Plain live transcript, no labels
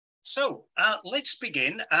Let's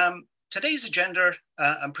begin. Today's agenda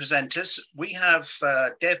and presenters, we have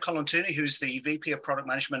Dave Colantoni, who's the VP of Product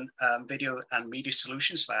Management, Video and Media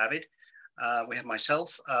Solutions for Avid. We have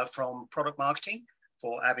myself from Product Marketing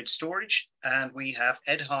for Avid Storage, and we have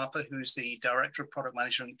Ed Harper, who's the Director of Product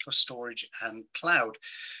Management for Storage and Cloud.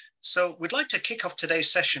 So we'd like to kick off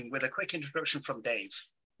today's session with a quick introduction from Dave.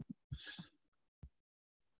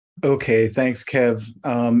 Okay, thanks, Kev.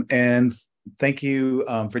 And thank you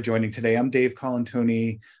for joining today. I'm Dave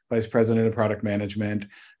Colantoni, Vice President of Product Management.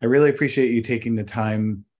 I really appreciate you taking the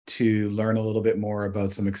time to learn a little bit more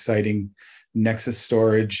about some exciting Nexus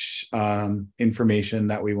storage information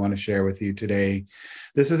that we want to share with you today.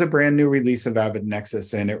 This is a brand new release of Avid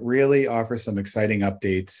NEXIS, and it really offers some exciting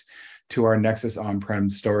updates to our Nexus on-prem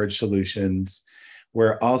storage solutions.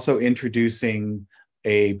 We're also introducing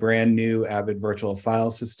a brand new Avid Virtual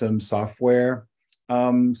File System software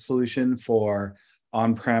solution for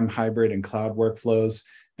on-prem, hybrid, and cloud workflows,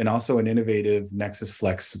 and also an innovative Nexus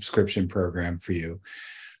Flex subscription program for you.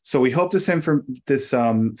 So we hope this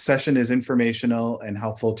session is informational and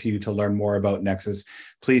helpful to you to learn more about Nexus.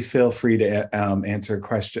 Please feel free to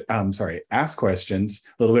ask questions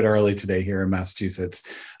a little bit early today here in Massachusetts.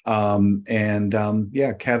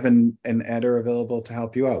 Yeah, Kevin and Ed are available to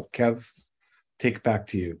help you out. Kev, take it back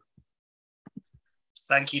to you.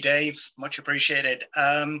 Thank you, Dave. Much appreciated.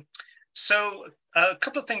 So a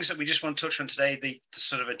couple of things that we just want to touch on today, the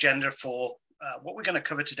sort of agenda for what we're going to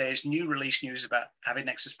cover today is new release news about Avid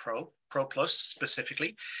NEXIS Pro Plus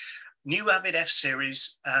specifically, new Avid F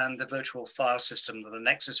series and the virtual file system, the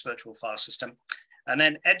Nexus virtual file system. And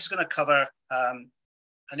then Ed's going to cover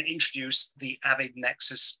and introduce the Avid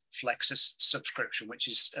NEXIS Flexus subscription, which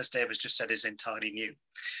is, as Dave has just said, is entirely new.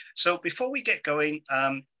 So before we get going,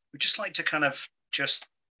 we'd just like to kind of just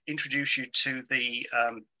introduce you to the,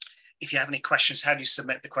 if you have any questions, how do you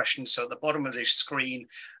submit the questions? So at the bottom of the screen,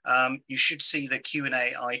 you should see the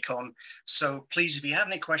Q&A icon. So please, if you have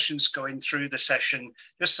any questions going through the session,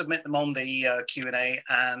 just submit them on the Q&A,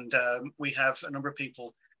 and we have a number of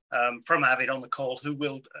people from Avid on the call who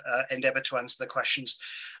will endeavor to answer the questions.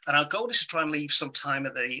 And our goal is to try and leave some time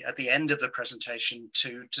at the end of the presentation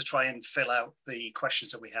to try and fill out the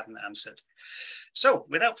questions that we haven't answered. So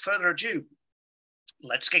without further ado,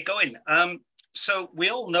 let's get going. So we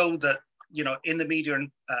all know that, you know, in the media and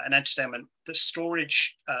entertainment, the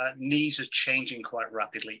storage needs are changing quite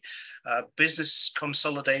rapidly. Business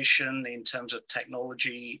consolidation in terms of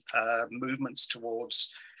technology, movements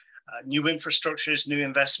towards new infrastructures, new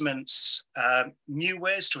investments, new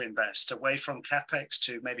ways to invest away from CapEx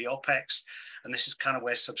to maybe OpEx. And this is kind of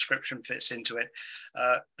where subscription fits into it.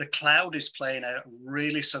 The cloud is playing a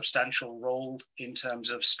really substantial role in terms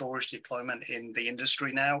of storage deployment in the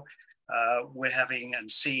industry now. We're having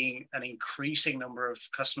and seeing an increasing number of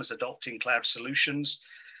customers adopting cloud solutions.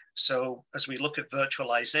 So as we look at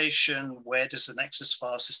virtualization, where does the Nexus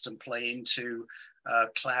file system play into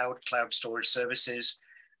cloud storage services?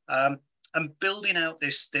 And building out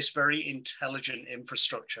this very intelligent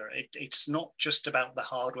infrastructure. It's not just about the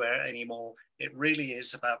hardware anymore. It really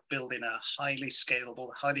is about building a highly scalable,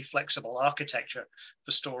 highly flexible architecture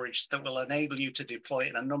for storage that will enable you to deploy it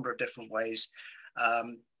in a number of different ways.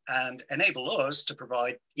 And enable us to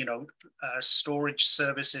provide, you know, storage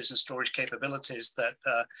services and storage capabilities that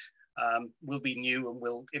will be new and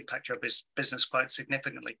will impact your business quite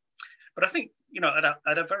significantly. But I think, you know,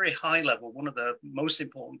 at a very high level, one of the most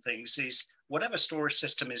important things is whatever storage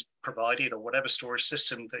system is provided or whatever storage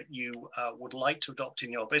system that you would like to adopt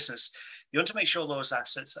in your business, you want to make sure those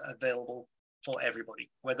assets are available for everybody,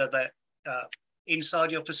 whether they're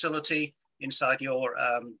inside your facility, inside your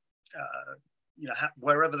you know,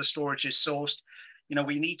 wherever the storage is sourced. You know,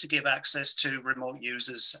 we need to give access to remote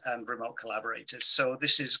users and remote collaborators. So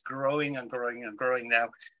this is growing and growing and growing now.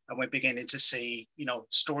 And we're beginning to see, you know,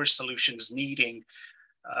 storage solutions needing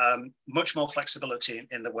much more flexibility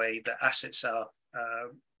in the way that assets are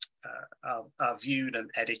viewed and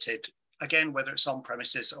edited, again, whether it's on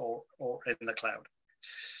premises or in the cloud.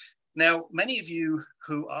 Now, many of you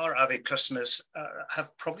who are Avid customers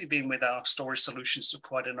have probably been with our storage solutions for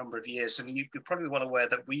quite a number of years. And you're probably well aware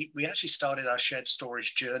that we actually started our shared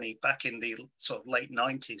storage journey back in the sort of late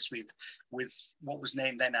 90s with what was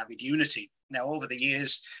named then Avid Unity. Now, over the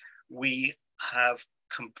years, we have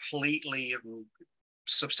completely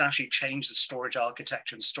substantially changed the storage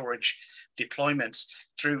architecture and storage deployments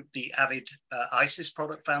through the Avid ISIS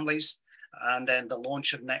product families, and then the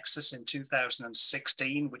launch of Nexus in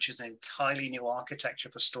 2016, which is an entirely new architecture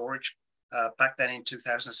for storage. Back then in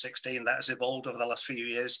 2016, that has evolved over the last few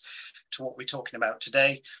years to what we're talking about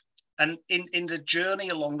today. And in the journey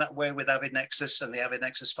along that way with Avid NEXIS and the Avid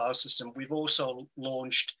NEXIS file system, we've also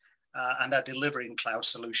launched and are delivering cloud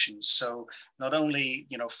solutions. So not only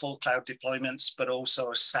full cloud deployments, but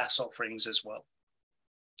also SaaS offerings as well.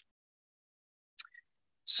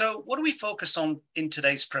 So what are we focused on in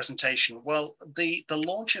today's presentation? Well, the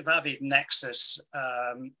launch of Avid NEXIS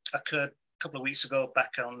occurred a couple of weeks ago,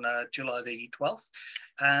 back on July the 12th.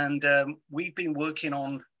 And we've been working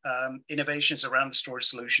on innovations around the storage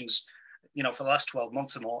solutions, for the last 12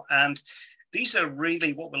 months or more. And these are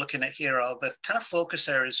really what we're looking at here are the kind of focus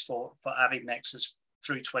areas for Avid NEXIS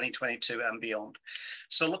through 2022 and beyond.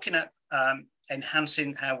 So looking at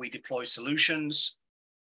enhancing how we deploy solutions,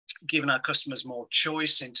 giving our customers more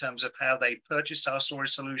choice in terms of how they purchase our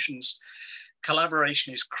storage solutions.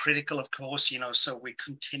 Collaboration is critical, of course, so we're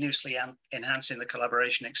continuously enhancing the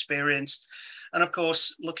collaboration experience. And of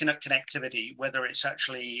course, looking at connectivity, whether it's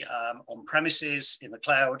actually on premises, in the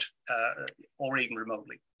cloud, or even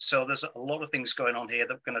remotely. So there's a lot of things going on here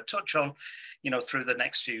that we're going to touch on, through the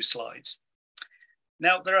next few slides.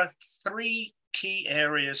 Now, there are three key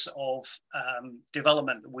areas of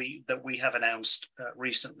development that we have announced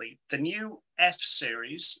recently. The new F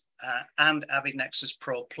series and Avid NEXIS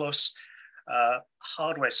Pro Plus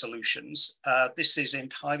hardware solutions. This is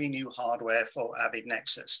entirely new hardware for Avid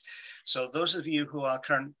NEXIS. So those of you who are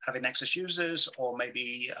current Avid NEXIS users or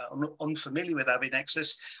maybe unfamiliar with Avid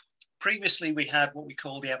NEXIS, previously we had what we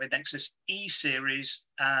call the Avid NEXIS E series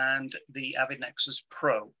and the Avid NEXIS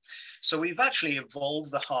Pro. So we've actually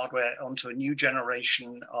evolved the hardware onto a new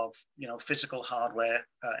generation of physical hardware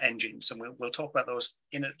engines, and we'll talk about those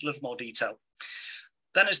in a little more detail.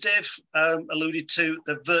 Then, as Dave alluded to,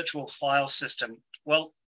 the virtual file system.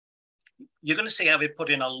 Well, you're going to see Avid put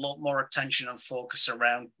in a lot more attention and focus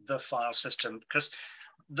around the file system, because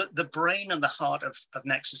the brain and the heart of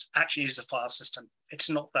NEXIS actually is the file system. It's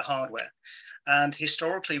not the hardware. And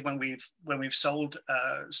historically, when we've sold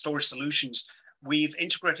storage solutions, we've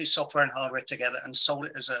integrated software and hardware together and sold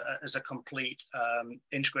it as a complete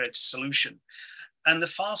integrated solution. And the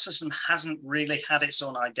file system hasn't really had its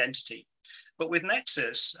own identity. But with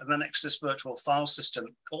NEXIS and the NEXIS virtual file system,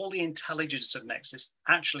 all the intelligence of NEXIS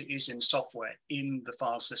actually is in software, in the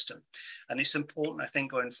file system. And it's important, I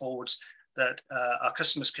think, going forwards, that our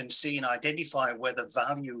customers can see and identify where the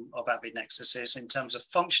value of Avid NEXIS is in terms of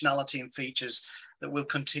functionality and features that we'll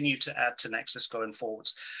continue to add to NEXIS going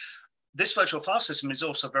forwards. This virtual file system is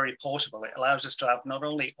also very portable. It allows us to have not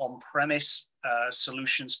only on-premise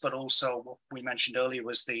solutions, but also what we mentioned earlier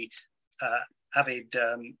was the Avid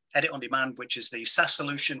Edit On Demand, which is the SaaS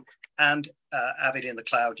solution, and Avid in the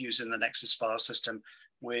cloud using the NEXIS file system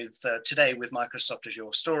today with Microsoft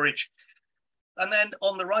Azure Storage. And then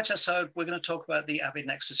on the right-hand side, we're going to talk about the Avid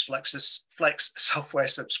NEXIS Flex software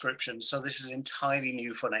subscription. So this is entirely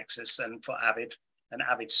new for NEXIS and for Avid and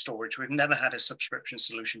Avid Storage. We've never had a subscription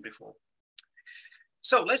solution before.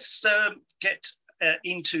 So let's get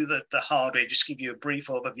into the hardware, just give you a brief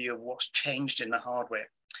overview of what's changed in the hardware.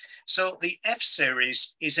 So the F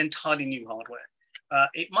series is entirely new hardware.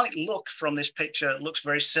 It might look from this picture, it looks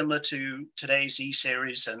very similar to today's E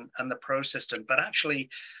series and the Pro system, but actually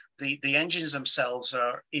the engines themselves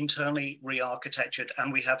are internally re-architectured,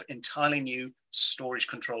 and we have entirely new storage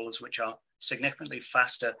controllers, which are significantly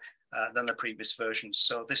faster than the previous versions.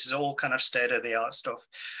 So this is all kind of state-of-the-art stuff.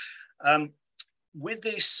 With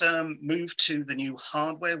this move to the new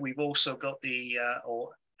hardware, we've also got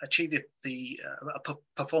achieved the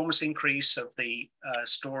performance increase of the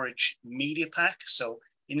storage media pack. So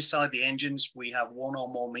inside the engines, we have one or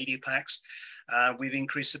more media packs. We've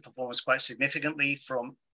increased the performance quite significantly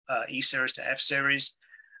from E series to F series.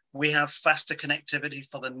 We have faster connectivity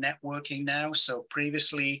for the networking now. So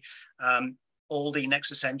previously, all the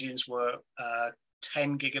NEXIS engines were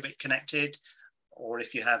 10 gigabit connected, or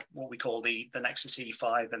if you had what we call the NEXIS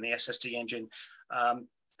E5 and the SSD engine,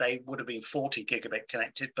 they would have been 40 gigabit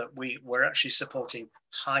connected, but we're actually supporting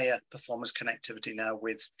higher performance connectivity now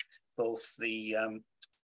with both the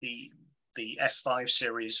F5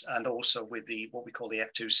 series and also with what we call the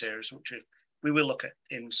F2 series, which we will look at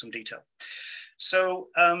in some detail. So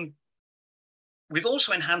we've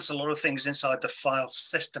also enhanced a lot of things inside the file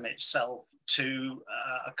system itself to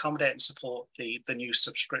accommodate and support the new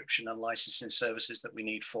subscription and licensing services that we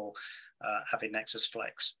need for Avid NEXIS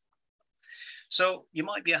Flex. So you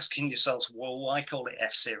might be asking yourselves, well, why call it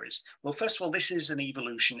F series? Well, first of all, this is an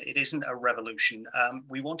evolution. It isn't a revolution.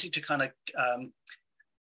 We wanted to kind of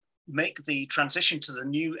make the transition to the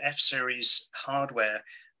new F series hardware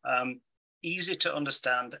easier to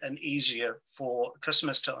understand and easier for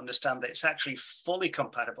customers to understand that it's actually fully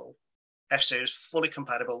compatible, F series fully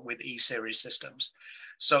compatible with E series systems.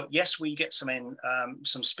 So yes, we get some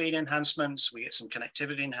speed enhancements, we get some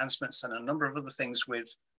connectivity enhancements, and a number of other things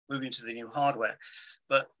with moving to the new hardware.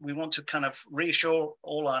 But we want to kind of reassure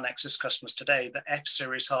all our Nexus customers today that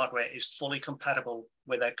F-Series hardware is fully compatible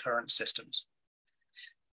with their current systems.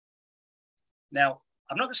 Now,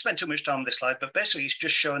 I'm not going to spend too much time on this slide, but basically it's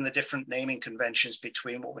just showing the different naming conventions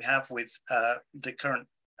between what we have with the current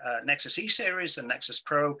Nexus E-Series and Nexus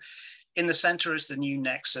Pro. In the center is the new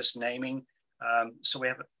Nexus naming. So we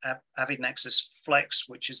have Avid NEXIS Flex,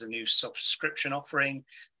 which is a new subscription offering,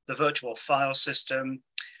 the virtual file system,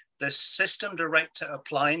 the system director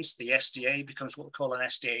appliance, the SDA, becomes what we call an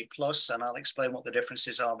SDA Plus, and I'll explain what the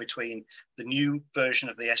differences are between the new version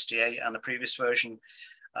of the SDA and the previous version.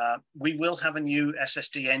 We will have a new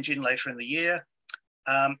SSD engine later in the year.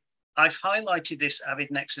 I've highlighted this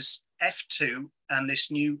Avid NEXIS F2 and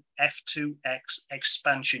this new F2X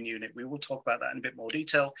expansion unit. We will talk about that in a bit more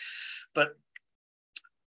detail, but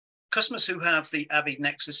customers who have the Avid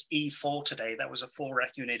NEXIS E4 today, that was a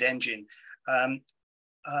 4-rack unit engine,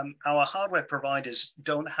 our hardware providers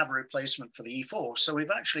don't have a replacement for the E4. So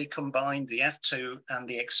we've actually combined the F2 and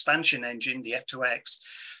the expansion engine, the F2X,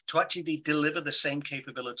 to actually deliver the same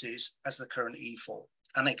capabilities as the current E4.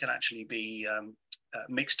 And they can actually be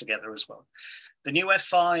mixed together as well. The new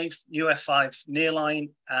F5 Nearline,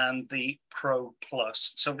 and the Pro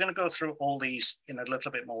Plus. So we're going to go through all these in a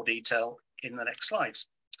little bit more detail in the next slides.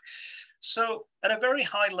 So at a very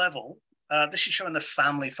high level, this is showing the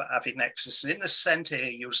family for Avid NEXIS. And in the center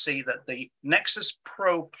here, you'll see that the Nexus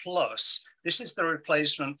Pro Plus, this is the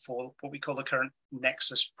replacement for what we call the current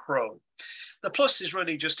Nexus Pro. The Plus is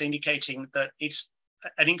really just indicating that it's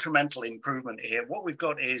an incremental improvement here. What we've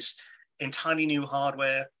got is entirely new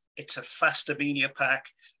hardware. It's a faster media pack.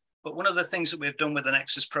 But one of the things that we've done with the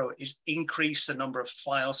Nexus Pro is increase the number of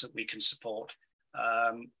files that we can support.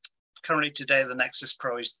 Currently today, the Nexus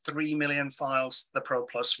Pro is 3 million files. The Pro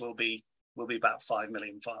Plus will be about 5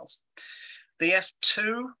 million files. The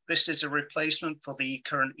F2, this is a replacement for the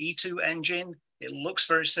current E2 engine. It looks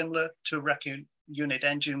very similar to a rack unit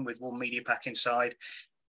engine with one media pack inside.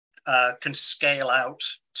 Can scale out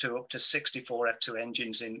to up to 64 F2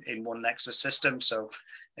 engines in one Nexus system. So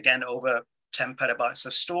again, over 10 petabytes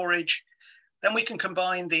of storage. Then we can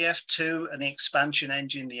combine the F2 and the expansion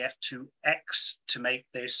engine, the F2X, to make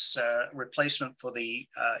this replacement for the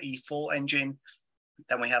E4 engine.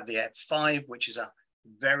 Then we have the F5, which is a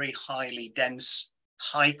very highly dense,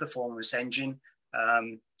 high performance engine.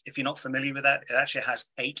 If you're not familiar with that, it actually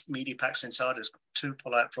has 8 media packs inside. It's got 2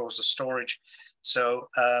 pull-out drawers of storage. So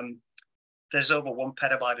there's over 1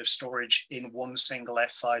 petabyte of storage in one single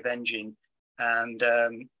F5 engine, and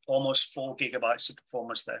almost 4 gigabytes of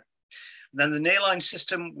performance there. Then the Nearline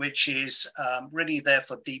system, which is really there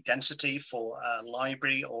for deep density for a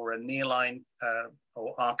library or a Nearline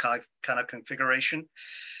or archive kind of configuration.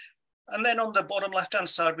 And then on the bottom left-hand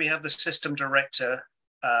side, we have the System Director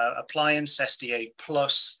appliance, SDA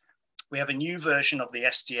Plus. We have a new version of the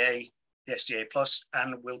SDA Plus,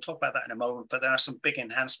 and we'll talk about that in a moment, but there are some big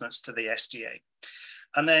enhancements to the SDA.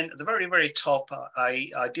 And then at the very, very top, I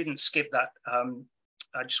didn't skip that.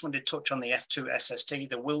 I just wanted to touch on the F2 SSD.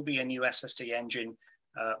 There will be a new SSD engine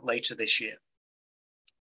later this year.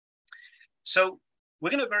 So we're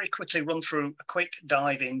going to very quickly run through a quick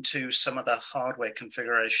dive into some of the hardware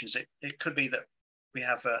configurations. It could be that we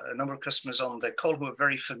have a number of customers on the call who are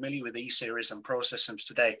very familiar with E-Series and Pro systems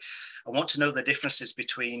today. I want to know the differences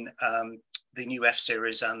between the new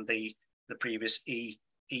F-Series and the previous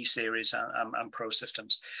E-Series and Pro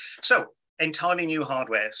systems. So entirely new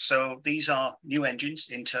hardware. So these are new engines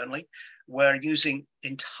internally. We're using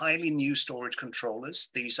entirely new storage controllers.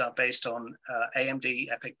 These are based on AMD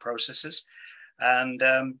EPYC processors. And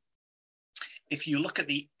if you look at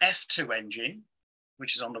the F2 engine,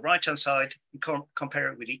 which is on the right-hand side, and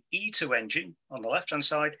compare it with the E2 engine on the left-hand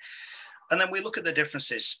side, and then we look at the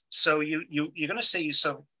differences. So you're going to see,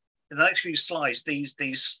 so in the next few slides,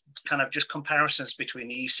 these kind of just comparisons between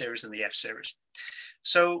the E-Series and the F-Series.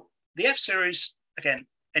 So the F-Series, again,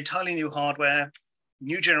 entirely new hardware,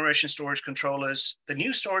 new generation storage controllers. The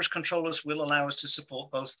new storage controllers will allow us to support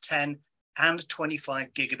both 10 and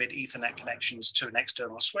 25 gigabit Ethernet connections to an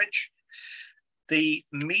external switch. The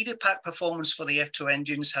media pack performance for the F2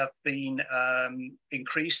 engines have been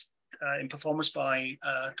increased in performance by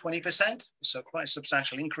 20%, so quite a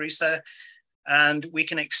substantial increase there. And we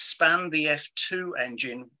can expand the F2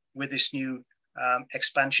 engine with this new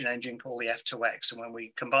expansion engine called the F2X. And when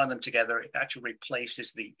we combine them together, it actually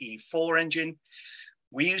replaces the E4 engine.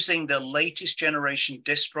 We're using the latest generation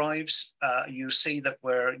disk drives. You see that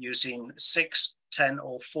we're using 6, 10,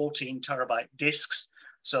 or 14 terabyte disks.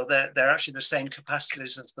 So they're actually the same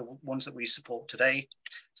capacities as the ones that we support today.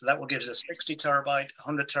 So that will give us a 60 terabyte,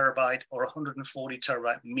 100 terabyte, or 140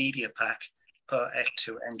 terabyte media pack per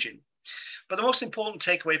F2 engine. But the most important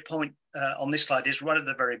takeaway point on this slide is right at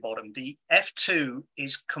the very bottom. The F2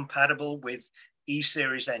 is compatible with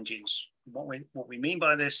E-Series engines. What we mean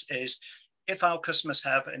by this is if our customers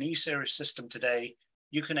have an E-Series system today,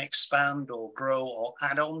 you can expand or grow or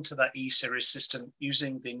add on to that E-Series system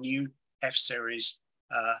using the new F-Series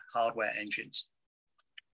hardware engines.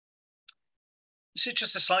 This is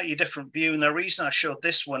just a slightly different view, and the reason I showed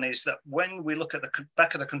this one is that when we look at the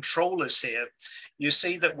back of the controllers here, you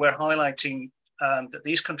see that we're highlighting that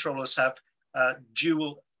these controllers have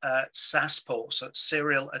dual SAS ports, so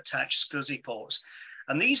serial attached SCSI ports.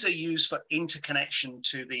 And these are used for interconnection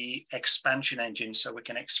to the expansion engine, so we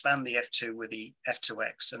can expand the F2 with the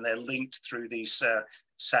F2X, and they're linked through these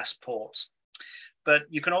SAS ports. But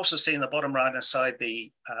you can also see in the bottom right-hand side,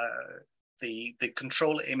 the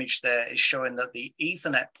controller image there is showing that the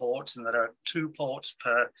Ethernet ports, and there are 2 ports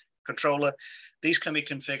per controller, these can be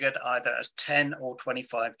configured either as 10 or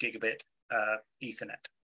 25 gigabit Ethernet.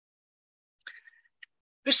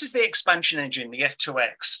 This is the expansion engine, the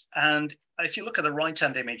F2X. And if you look at the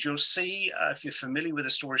right-hand image, you'll see, if you're familiar with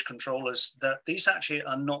the storage controllers, that these actually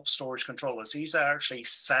are not storage controllers. These are actually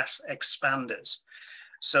SAS expanders.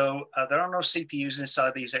 So there are no CPUs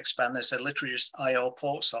inside these expanders. They're literally just I/O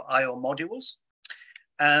ports or I/O modules.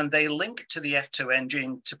 And they link to the F2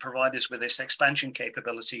 engine to provide us with this expansion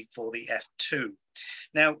capability for the F2.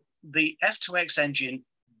 Now, the F2X engine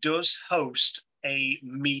does host a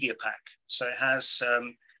media pack. So it has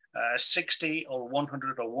 60 or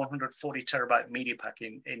 100 or 140 terabyte media pack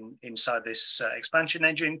inside this expansion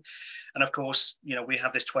engine. And of course, we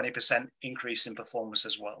have this 20% increase in performance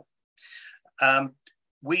as well.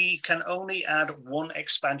 We can only add 1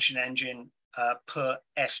 expansion engine per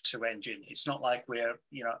F2 engine. It's not like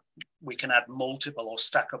we can add multiple or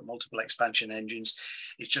stack up multiple expansion engines.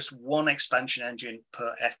 It's just 1 expansion engine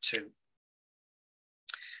per F2.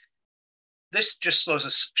 This just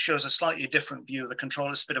shows a slightly different view of the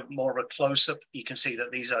controller. It's a bit more of a close-up. You can see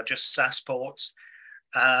that these are just SAS ports.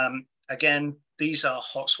 Again, these are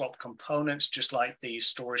hot swap components, just like the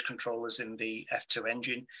storage controllers in the F2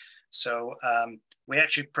 engine. So we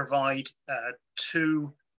actually provide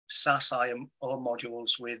 2 SAS I/O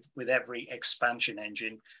modules with every expansion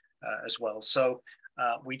engine as well. So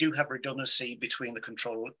we do have redundancy between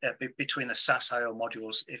the SAS I/O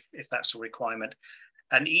modules if that's a requirement.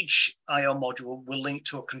 And each I/O module will link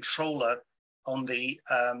to a controller on the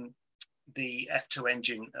F2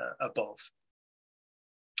 engine above.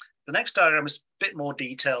 The next diagram is a bit more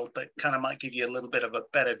detailed, but kind of might give you a little bit of a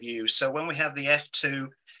better view. So when we have the F2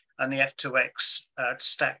 and the F2X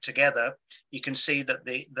stacked together, you can see that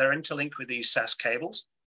they're interlinked with these SAS cables.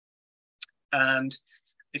 And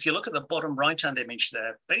if you look at the bottom right-hand image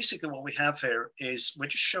there, basically what we have here is we're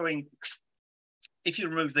just showing, if you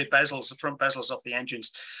remove the bezels, the front bezels off the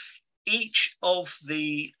engines, each of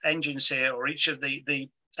the engines here, or each of the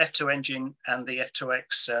F2 engine and the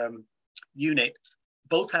F2X unit,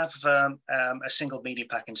 both have a single media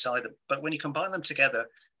pack inside them. But when you combine them together,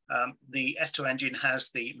 the F2 engine has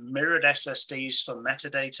the mirrored SSDs for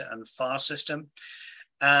metadata and file system,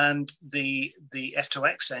 and the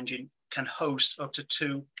F2X engine can host up to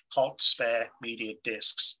 2 hot spare media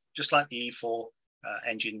disks, just like the E4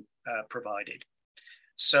 engine provided.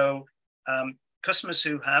 So customers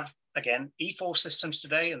who have, again, E4 systems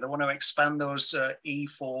today and they want to expand those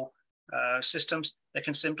E4 systems, they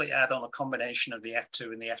can simply add on a combination of the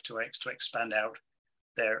F2 and the F2X to expand out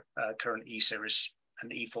their current E-Series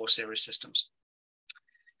and E4 series systems.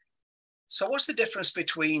 So what's the difference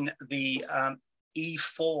between the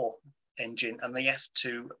E4 engine and the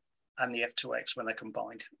F2 and the F2X when they're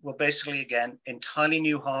combined? Well, basically, again, entirely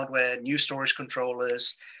new hardware, new storage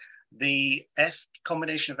controllers. The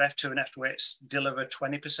combination of F2 and F2X deliver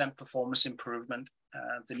 20% performance improvement.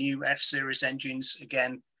 The new F-Series engines,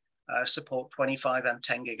 again, support 25 and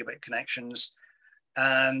 10 gigabit connections.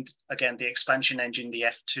 And again, the expansion engine, the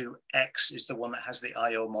F2X, is the one that has the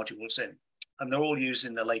I/O modules in. And they're all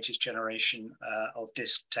using the latest generation of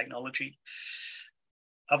disk technology.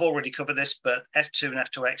 I've already covered this, but F2 and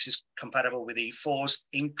F2X is compatible with E4s,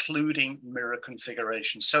 including mirror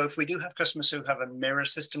configuration. So if we do have customers who have a mirror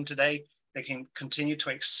system today, they can continue to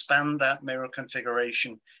expand that mirror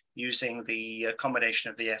configuration using the combination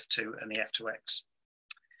of the F2 and the F2X.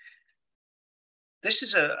 This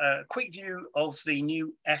is a quick view of the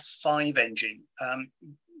new F5 engine.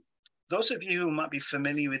 Those of you who might be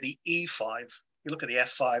familiar with the E5, you look at the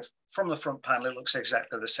F5 from the front panel, it looks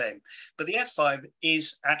exactly the same. But the F5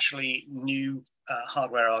 is actually new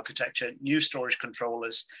hardware architecture, new storage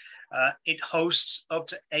controllers. It hosts up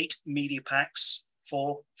to 8 media packs,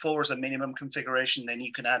 four as a minimum configuration. Then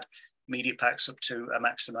you can add media packs up to a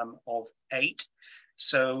maximum of 8.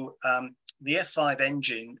 So the F5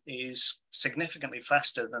 engine is significantly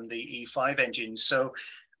faster than the E5 engine. So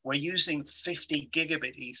we're using 50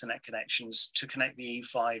 gigabit Ethernet connections to connect the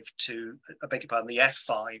E5 to, I beg your pardon, the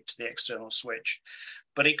F5 to the external switch.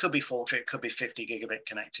 But it could be 40, it could be 50 gigabit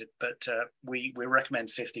connected, but we recommend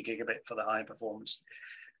 50 gigabit for the high performance.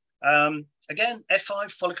 Again,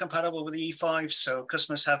 F5 fully compatible with the E5. So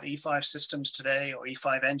customers have E5 systems today or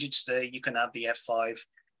E5 engines today. You can add the F5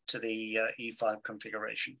 to the E5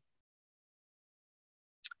 configuration.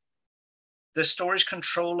 The storage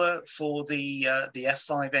controller for the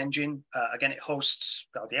F5 engine, again, it hosts,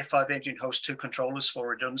 the F5 engine hosts 2 controllers for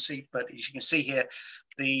redundancy, but as you can see here,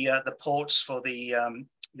 the ports for the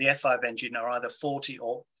F5 engine are either 40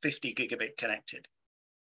 or 50 gigabit connected.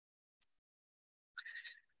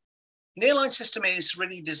 Nearline system is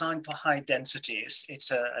really designed for high density.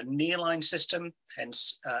 It's a nearline system,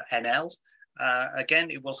 hence NL.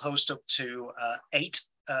 Again, it will host up to 8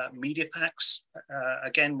 media packs.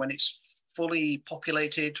 Again, when it's fully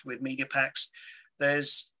populated with media packs,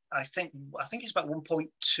 there's, I think it's about 1.2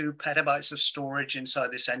 petabytes of storage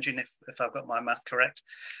inside this engine, if I've got my math correct.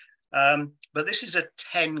 But this is a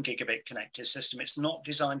 10 gigabit connected system. It's not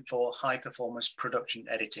designed for high performance production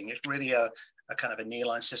editing. It's really a kind of a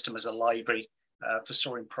nearline system as a library for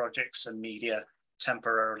storing projects and media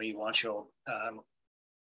temporarily once you're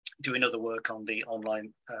doing other work on the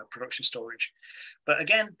online production storage. But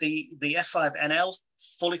again, the F5 NL,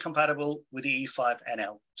 fully compatible with the E5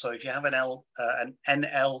 NL. So if you have an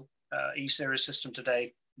NL E-series system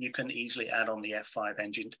today, you can easily add on the F5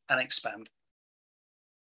 engine and expand.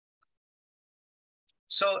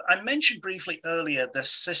 So I mentioned briefly earlier the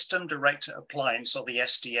System Director Appliance, or the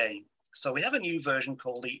SDA. So we have a new version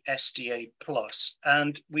called the SDA Plus,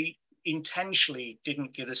 and we intentionally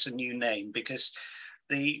didn't give this a new name because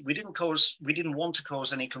we didn't want to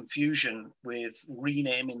cause any confusion with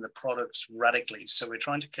renaming the products radically. So we're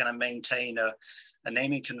trying to kind of maintain a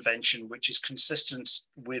naming convention which is consistent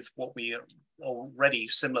with what we are already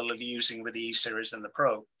similarly using with the E-Series and the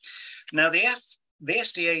Pro. Now the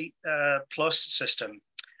SDA Plus system,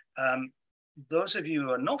 those of you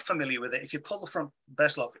who are not familiar with it, if you pull the front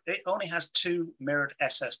bezel off, it only has 2 mirrored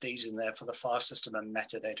SSDs in there for the file system and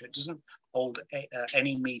metadata. It doesn't hold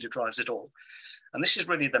any media drives at all. And this is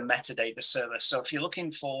really the metadata server. So if you're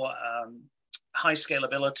looking for high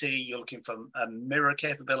scalability, you're looking for a mirror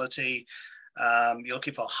capability, you're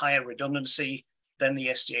looking for higher redundancy, then the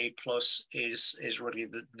SDA Plus is really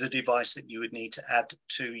the device that you would need to add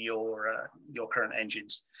to your current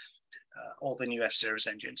engines, or the new F-Series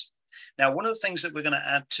engines. Now, one of the things that we're going to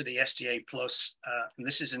add to the SDA Plus, and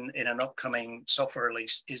this is in an upcoming software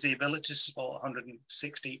release, is the ability to support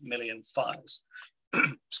 160 million files.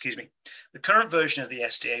 Excuse me. The current version of the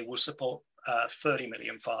SDA will support 30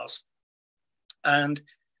 million files. And,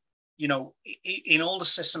 you know, in all the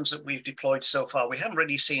systems that we've deployed so far, we haven't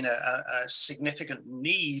really seen a significant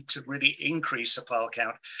need to really increase the file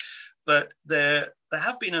count. But there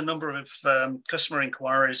have been a number of customer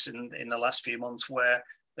inquiries in the last few months where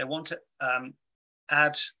they want to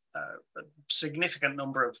add a significant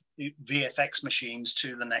number of VFX machines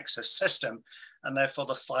to the Nexus system, and therefore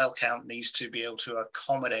the file count needs to be able to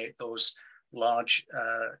accommodate those large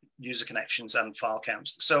user connections and file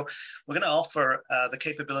counts. So we're going to offer the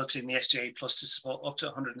capability in the SDA Plus to support up to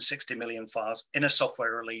 160 million files in a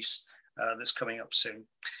software release that's coming up soon.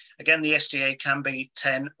 Again, the SDA can be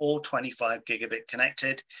 10 or 25 gigabit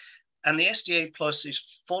connected, and the SDA Plus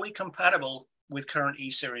is fully compatible with current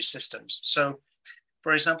E-Series systems. So,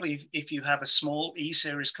 for example, if you have a small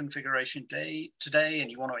E-Series configuration today and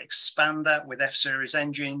you want to expand that with F-Series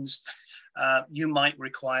engines, you might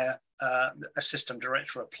require a System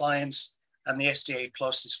Director Appliance, and the SDA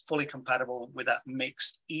Plus is fully compatible with that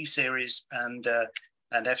mixed E-Series and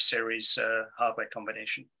F-Series hardware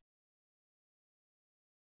combination.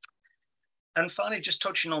 And finally, just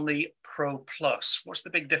touching on the Pro Plus. What's the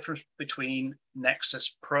big difference between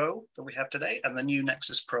Nexus Pro that we have today and the new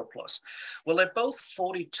Nexus Pro Plus? Well, they're both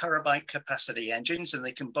 40 terabyte capacity engines, and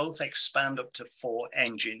they can both expand up to 4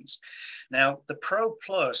 engines. Now, the Pro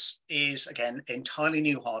Plus is, again, entirely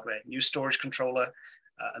new hardware, new storage controller,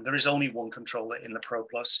 and there is only one controller in the Pro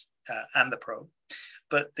Plus and the Pro.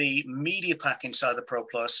 But the media pack inside the Pro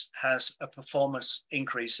Plus has a performance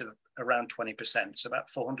increase of around 20%, so about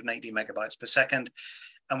 480 megabytes per second.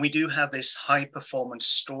 And we do have this high performance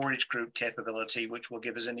storage group capability, which will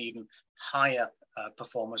give us an even higher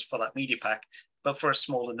performance for that media pack but for a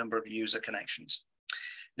smaller number of user connections.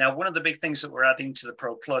 Now, one of the big things that we're adding to the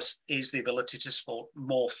Pro Plus is the ability to support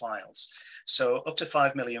more files. So up to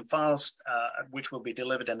 5 million files, which will be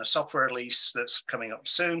delivered in a software release that's coming up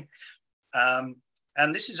soon.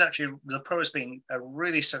 And this is actually, the Pro has been a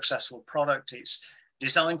really successful product. It's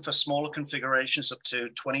designed for smaller configurations up to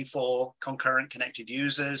 24 concurrent connected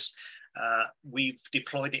users. We've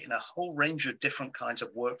deployed it in a whole range of different kinds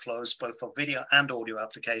of workflows, both for video and audio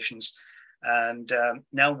applications. And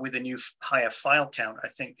now with a new higher file count, I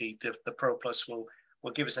think the Pro Plus will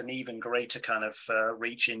give us an even greater kind of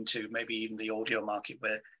reach into maybe even the audio market,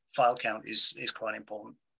 where file count is quite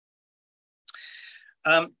important.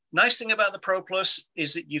 Nice thing about the Pro Plus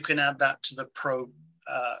is that you can add that to the Pro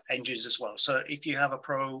engines as well. So if you have a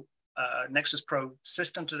Pro Nexus Pro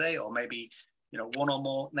system today, or maybe one or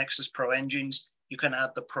more Nexus Pro engines, you can add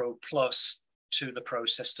the Pro Plus to the Pro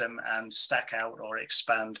system and stack out or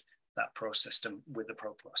expand that Pro system with the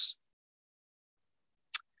Pro Plus.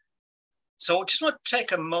 So I just want to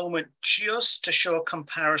take a moment just to show a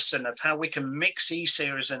comparison of how we can mix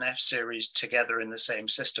E-Series and F-Series together in the same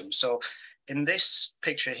system. So in this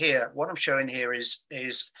picture here, what I'm showing here is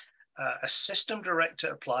a system director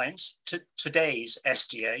appliance to today's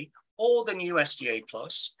SDA or the new SDA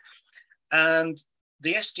Plus. And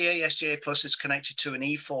the SDA Plus is connected to an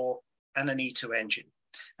E4 and an E2 engine.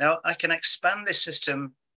 Now I can expand this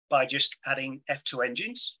system by just adding F2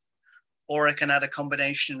 engines, or I can add a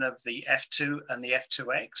combination of the F2 and the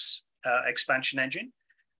F2X expansion engine.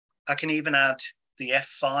 I can even add the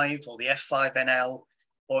F5 or the F5NL,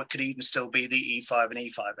 or it could even still be the E5 and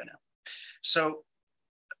E5NL. So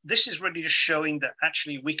this is really just showing that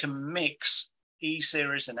actually we can mix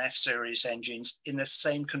E-Series and F-Series engines in the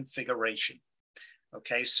same configuration.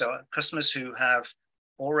 Okay, so customers who have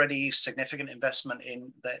already significant investment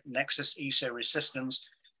in the Nexus E-Series systems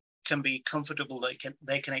can be comfortable that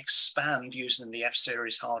they can expand using the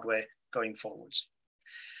F-Series hardware going forwards.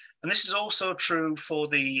 And this is also true for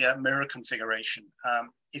the mirror configuration.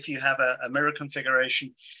 If you have a mirror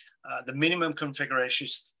configuration, the minimum configuration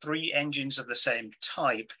is 3 engines of the same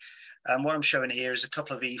type. And what I'm showing here is a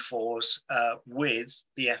couple of E4s with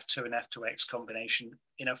the F2 and F2X combination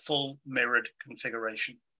in a full mirrored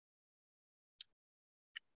configuration.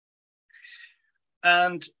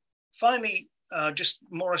 And finally, just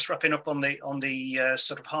more or less wrapping up on the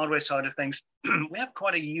sort of hardware side of things, we have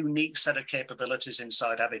quite a unique set of capabilities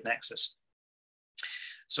inside Avid NEXIS.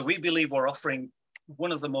 So we believe we're offering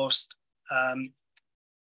one of the most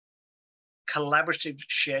collaborative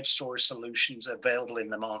shared storage solutions available in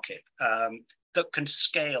the market that can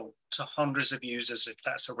scale to hundreds of users if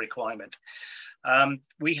that's a requirement.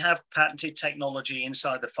 We have patented technology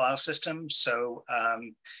inside the file system, so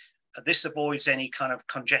this avoids any kind of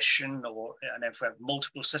congestion, or if we have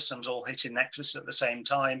multiple systems all hitting Nexus at the same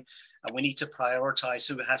time, and we need to prioritize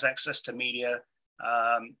who has access to media,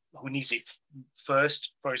 who needs it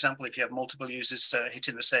first. For example, if you have multiple users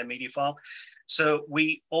hitting the same media file. So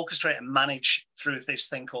we orchestrate and manage through this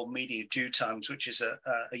thing called media due times, which is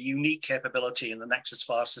a unique capability in the Nexus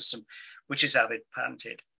file system, which is Avid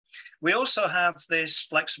patented. We also have this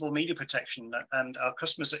flexible media protection, and our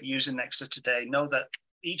customers that are using Nexus today know that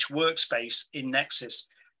each workspace in Nexus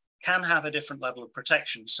can have a different level of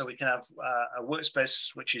protection. So we can have a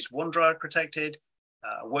workspace which is 1 drive protected,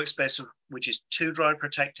 a workspace which is 2 drive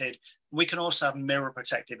protected. We can also have mirror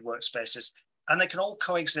protected workspaces, and they can all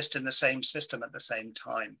coexist in the same system at the same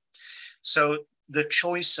time. So the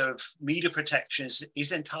choice of media protections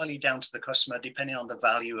is entirely down to the customer, depending on the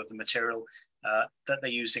value of the material that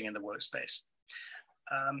they're using in the workspace.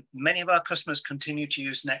 Many of our customers continue to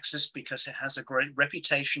use Nexus because it has a great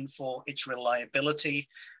reputation for its reliability,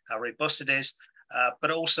 how robust it is,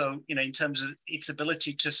 but also, in terms of its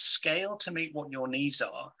ability to scale to meet what your needs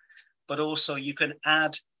are. But also you can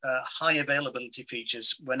add high availability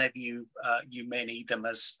features whenever you may need them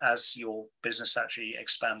as your business actually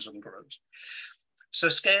expands and grows. So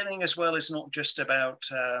scaling as well is not just about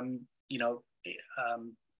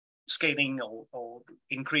scaling or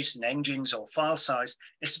increasing engines or file size.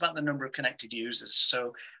 It's about the number of connected users.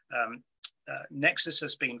 So Nexus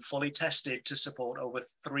has been fully tested to support over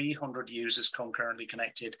 300 users concurrently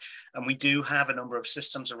connected. And we do have a number of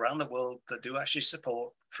systems around the world that do actually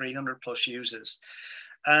support 300 plus users.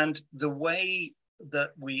 And the way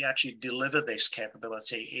that we actually deliver this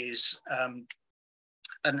capability is, and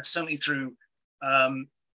certainly through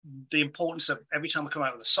the importance of every time we come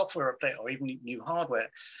out with a software update or even new hardware,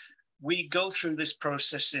 we go through this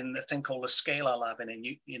process in a thing called a Scalar Lab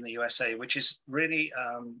in the USA, which is really,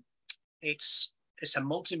 it's a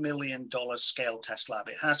multi-million-dollar scale test lab.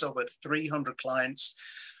 It has over 300 clients.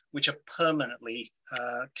 which are permanently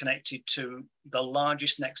connected to the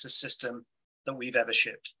largest Nexus system that we've ever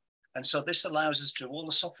shipped. And so this allows us to do all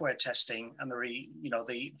the software testing and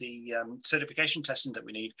the certification testing that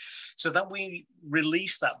we need, so that we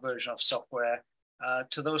release that version of software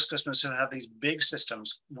to those customers who have these big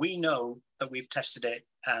systems. We know that we've tested it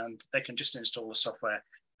and they can just install the software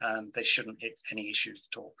and they shouldn't hit any issues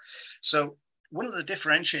at all. So one of the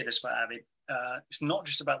differentiators for Avid, it's not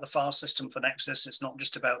just about the file system for Nexus. It's not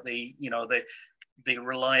just about the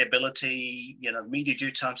reliability, media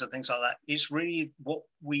due times and things like that. It's really what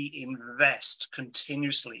we invest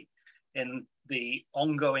continuously in the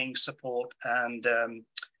ongoing support and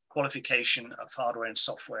qualification of hardware and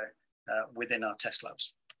software within our test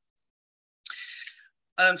labs.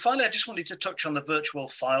 And finally, I just wanted to touch on the virtual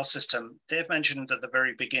file system. Dave mentioned at the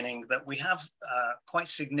very beginning that we have quite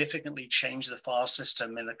significantly changed the file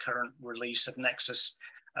system in the current release of Nexus.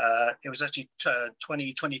 It was actually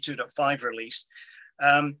 2022.5 release.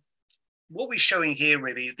 What we're showing here,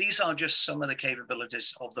 really, these are just some of the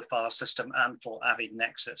capabilities of the file system and for Avid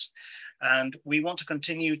NEXIS. And we want to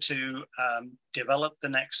continue to develop the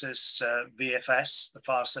Nexus VFS, the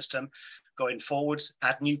file system, going forwards,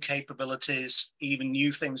 add new capabilities, even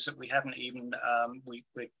new things that we haven't even,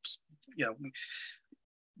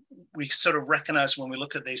 we sort of recognize when we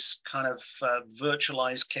look at this kind of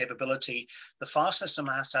virtualized capability, the file system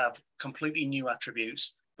has to have completely new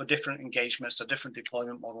attributes for different engagements or different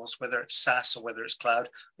deployment models, whether it's SaaS or whether it's cloud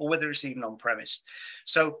or whether it's even on-premise.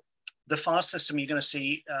 So the file system you're going to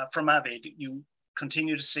see from Avid, you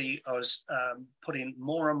continue to see us putting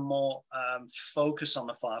more and more focus on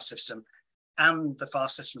the file system and the file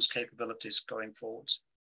system's capabilities going forwards.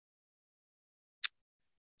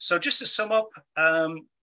 So just to sum up,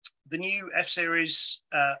 the new F-Series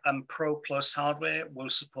and Pro Plus hardware will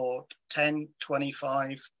support 10,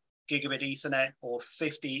 25 gigabit Ethernet or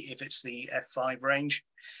 50 if it's the F5 range.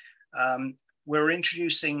 We're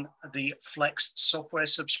introducing the Flex software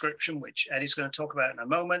subscription, which Eddie's going to talk about in a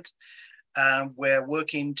moment. We're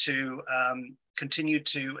working to continue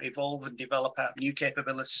to evolve and develop out new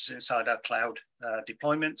capabilities inside our cloud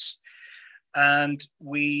deployments. And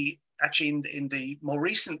we actually, in the more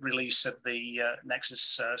recent release of the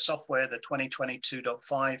Nexus software, the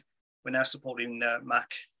 2022.5, we're now supporting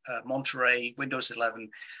Mac, Monterey, Windows 11,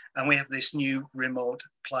 and we have this new remote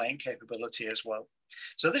client capability as well.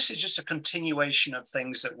 So this is just a continuation of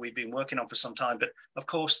things that we've been working on for some time. But of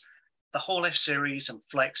course, the whole F-Series and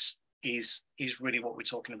Flex is really what we're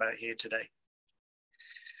talking about here today.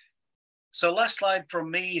 So last slide from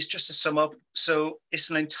me is just to sum up. So it's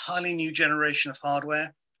an entirely new generation of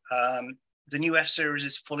hardware. The new F-Series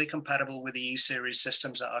is fully compatible with the E-Series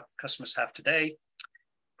systems that our customers have today.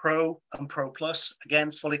 Pro and Pro Plus, again,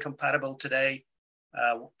 fully compatible today,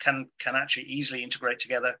 can actually easily integrate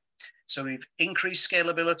together. So we've increased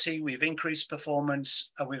scalability, we've increased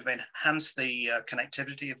performance, we've enhanced the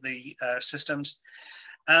connectivity of the systems,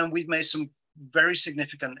 and we've made some very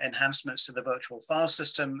significant enhancements to the virtual file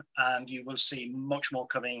system, and you will see much more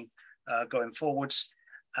coming going forwards.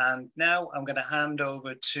 And now I'm going to hand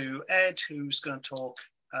over to Ed, who's going to talk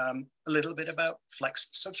a little bit about Flex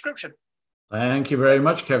subscription. Thank you very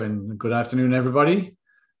much, Kevin. Good afternoon, everybody.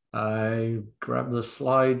 I grabbed the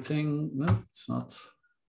slide thing. No, it's not.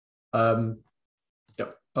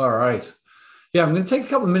 Yep. All right. Yeah, I'm going to take a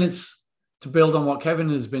couple of minutes to build on what Kevin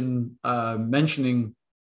has been mentioning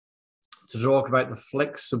to talk about the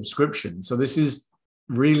Flex subscription. So this is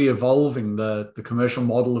really evolving the commercial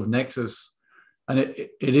model of Nexus. And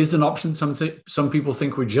it is an option. Some people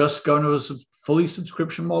think we're just going to a fully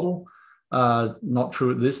subscription model. Not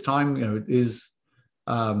true at this time. It is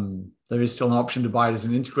there is still an option to buy it as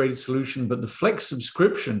an integrated solution, but the Flex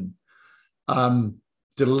subscription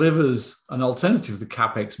delivers an alternative to the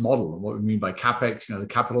CapEx model. And what we mean by CapEx, the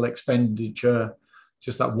capital expenditure,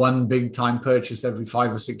 just that one big time purchase every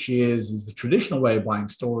 5 or 6 years is the traditional way of buying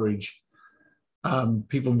storage.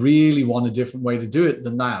 People really want a different way to do it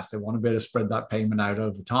than that. They want to be able to spread that payment out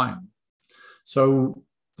over time. So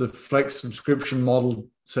the Flex subscription model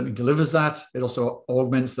certainly delivers that. It also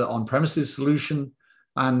augments the on-premises solution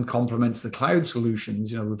and complements the cloud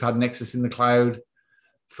solutions. We've had Nexus in the cloud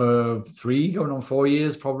for 3 going on 4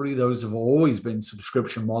 years, probably. Those have always been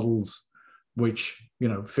subscription models, which,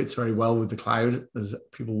 fits very well with the cloud, as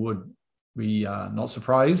people would be not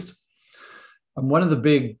surprised. And one of the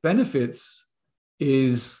big benefits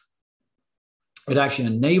is it actually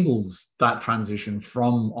enables that transition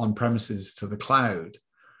from on-premises to the cloud.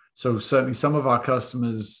 So certainly some of our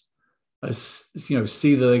customers,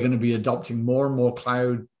 see that they're going to be adopting more and more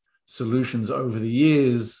cloud solutions over the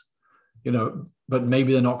years. but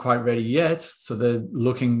maybe they're not quite ready yet. So they're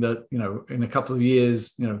looking that, in a couple of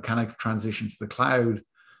years, can I transition to the cloud?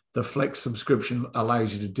 The Flex subscription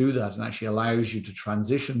allows you to do that, and actually allows you to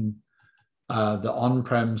transition the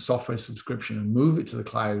on-prem software subscription and move it to the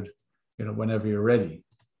cloud, whenever you're ready.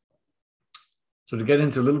 So to get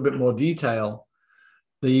into a little bit more detail,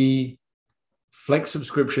 the Flex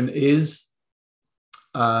subscription is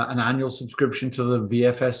an annual subscription to the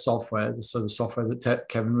VFS software, so the software that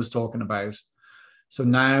Kevin was talking about. So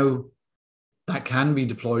now that can be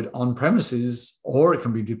deployed on premises, or it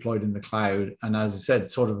can be deployed in the cloud. And as I said,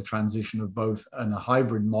 sort of a transition of both and a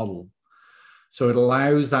hybrid model. So it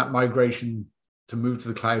allows that migration to move to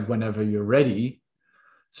the cloud whenever you're ready.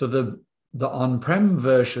 So the on-prem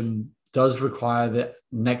version does require the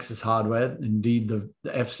Nexus hardware, indeed the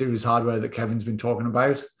F-series hardware that Kevin's been talking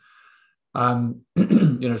about.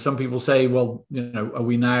 Some people say, well, are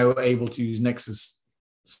we now able to use Nexus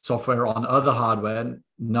software on other hardware?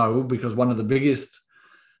 No, because one of the biggest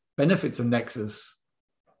benefits of Nexus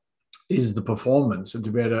is the performance, and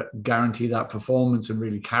to be able to guarantee that performance and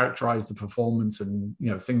really characterize the performance, and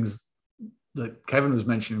things that Kevin was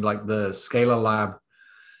mentioning, like the Scalar Lab,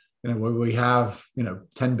 where we have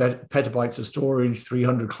 10 petabytes of storage,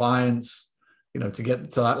 300 clients, to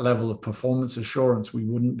get to that level of performance assurance, we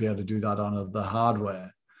wouldn't be able to do that on other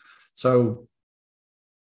hardware. So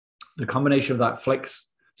the combination of that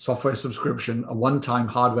Flex software subscription, a one-time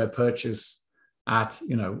hardware purchase at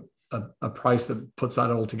a price that puts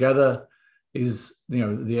that all together, is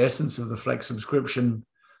the essence of the Flex subscription.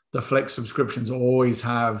 The Flex subscriptions always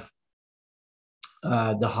have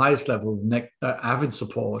the highest level of Avid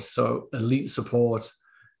support, so elite support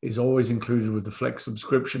is always included with the Flex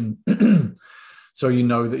subscription. So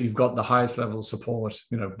that you've got the highest level of support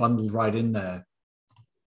bundled right in there.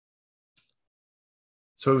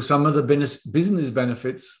 So some of the business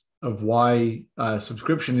benefits of why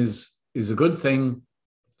subscription is a good thing.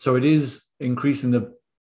 So it is increasing the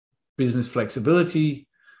business flexibility.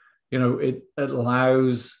 It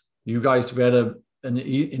allows you guys to be able to, and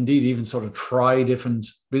indeed even sort of try different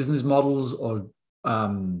business models, or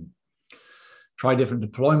try different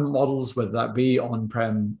deployment models, whether that be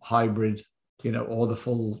on-prem, hybrid, or the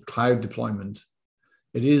full cloud deployment.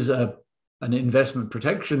 It is an investment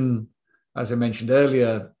protection. As I mentioned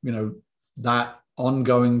earlier, that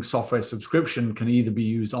ongoing software subscription can either be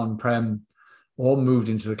used on-prem or moved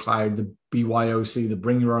into the cloud, the BYOC, the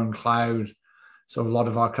bring your own cloud. So a lot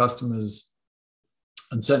of our customers,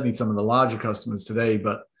 and certainly some of the larger customers today,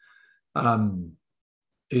 but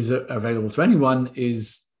is available to anyone,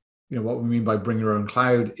 is, what we mean by bring your own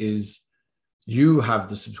cloud is you have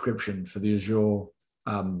the subscription for the Azure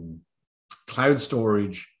cloud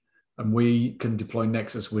storage, and we can deploy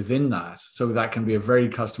Nexus within that. So that can be a very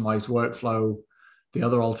customized workflow. The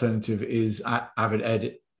other alternative is Avid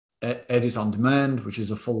Edit on Demand, which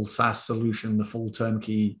is a full SaaS solution, the full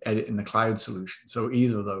turnkey edit in the cloud solution. So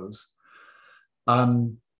either of those.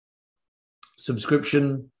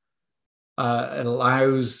 Subscription, it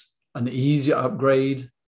allows an easier upgrade,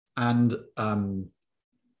 and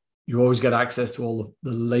you always get access to all of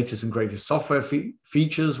the latest and greatest software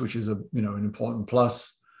features, which is an important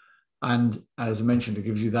plus. And as I mentioned, it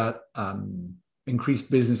gives you that increased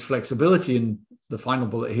business flexibility. And the final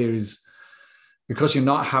bullet here is, because you're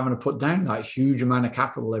not having to put down that huge amount of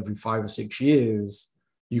capital every 5 or 6 years,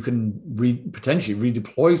 you can potentially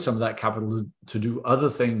redeploy some of that capital to do other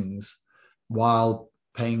things while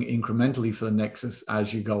paying incrementally for the Nexus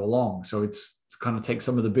as you go along. So it's kind of take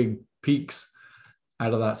some of the big peaks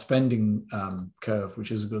out of that spending curve,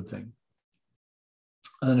 which is a good thing.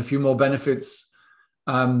 And then a few more benefits.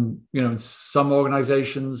 In some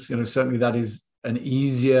organizations, certainly that is an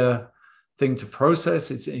easier thing to process.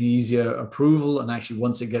 It's an easier approval, and actually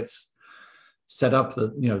once it gets set up,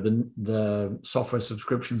 the software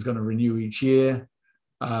subscription is going to renew each year.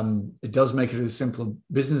 It does make it a simpler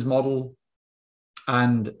business model,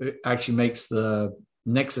 and it actually makes the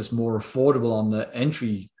Nexus more affordable on the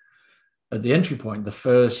entry point. The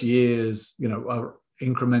first years, are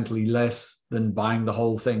incrementally less than buying the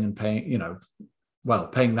whole thing and paying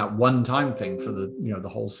that one-time thing for the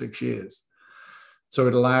whole 6 years. So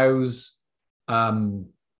it allows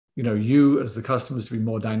you as the customers to be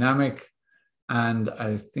more dynamic. And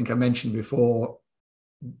I think I mentioned before,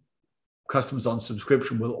 customers on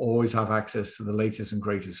subscription will always have access to the latest and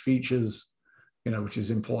greatest features, which is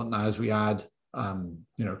important as we add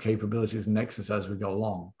capabilities in Nexus as we go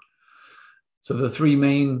along. So the three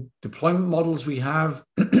main deployment models we have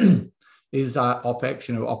is that OpEx,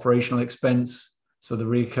 operational expense. So the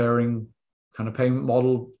recurring kind of payment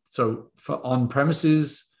model. So for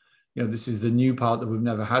on-premises, this is the new part that we've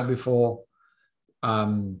never had before.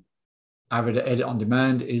 Avid Edit on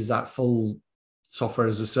Demand is that full software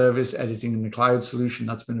as a service editing in the cloud solution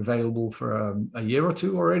that's been available for a year or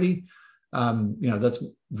two already. That's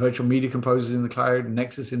virtual media composers in the cloud,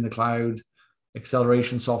 Nexus in the cloud,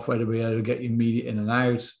 acceleration software to be able to get your media in and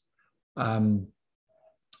out,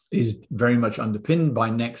 is very much underpinned by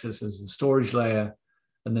Nexus as the storage layer,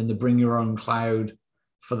 and then the bring your own cloud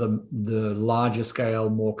for the larger scale,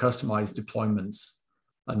 more customized deployments.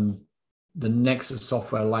 And the Nexus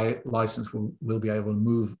software license will be able to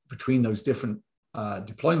move between those different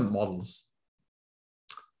deployment models.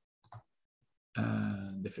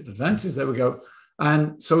 And if it advances, there we go.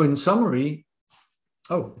 And so in summary,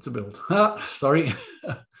 oh, it's a build. Sorry.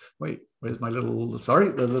 Wait, where's my little,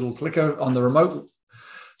 sorry, the little clicker on the remote.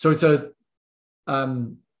 So it's it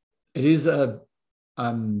is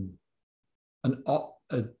an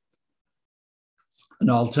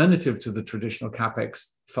alternative to the traditional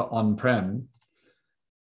CapEx for on-prem.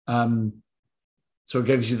 So it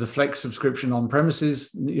gives you the flex subscription on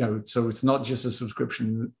premises, so it's not just a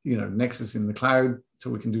subscription, Nexus in the cloud, so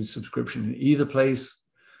we can do subscription in either place.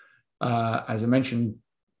 As I mentioned,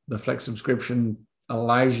 the flex subscription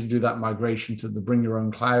allows you to do that migration to the bring your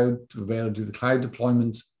own cloud to be able to do the cloud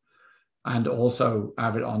deployment, and also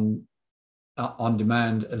have it on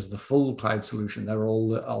demand as the full cloud solution. They're all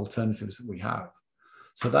the alternatives that we have.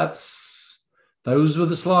 So those were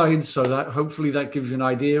the slides. So that hopefully that gives you an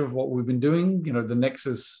idea of what we've been doing. The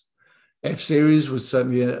Nexus F series was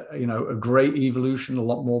certainly a great evolution, a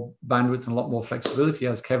lot more bandwidth and a lot more flexibility,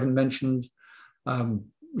 as Kevin mentioned.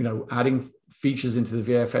 Adding features into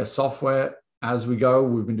the VFS software as we go.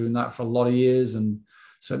 We've been doing that for a lot of years and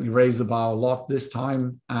certainly raised the bar a lot this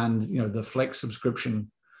time. And the flex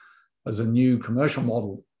subscription as a new commercial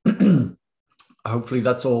model. Hopefully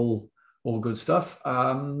that's all good stuff.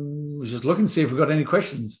 Was just looking to see if we got any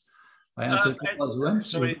questions. I answered as well.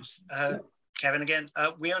 Sorry, Kevin again.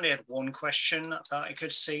 We only had one question that I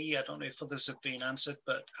could see. I don't know if others have been answered,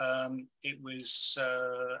 but it was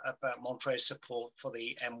about Monterey's support for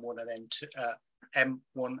the M1 and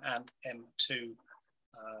M1 and M2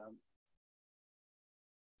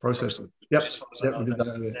 processes. Yep.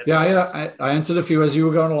 I answered a few as you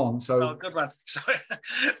were going along. So. Oh, good one. Sorry.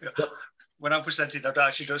 When I'm presenting, I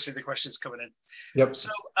actually don't see the questions coming in. Yep. So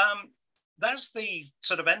that's the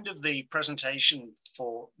sort of end of the presentation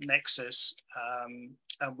for Nexus.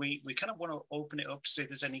 And we kind of want to open it up to see if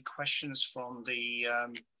there's any questions from the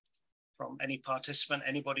from any participant,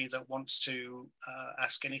 anybody that wants to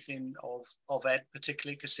ask anything of Ed,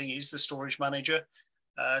 particularly because he is the storage manager,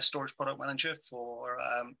 storage product manager for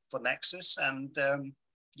Nexus. And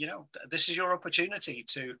this is your opportunity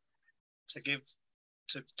to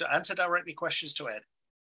answer directly questions to Ed.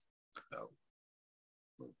 So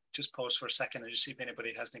we'll just pause for a second and just see if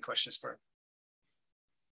anybody has any questions for him.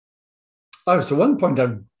 Oh, so one point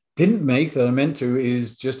I didn't make that I meant to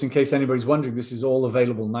is, just in case anybody's wondering, this is all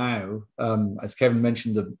available now. As Kevin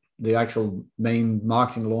mentioned, the actual main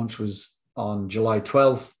marketing launch was on July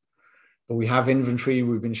 12th, but we have inventory.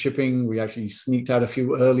 We've been shipping. We actually sneaked out a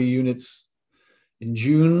few early units in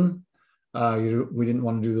June. We didn't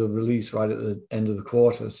want to do the release right at the end of the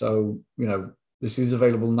quarter. So, this is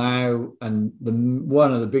available now. And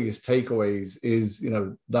one of the biggest takeaways is,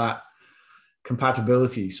 that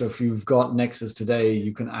compatibility. So if you've got Nexus today,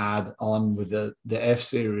 you can add on with the F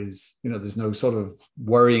series. There's no sort of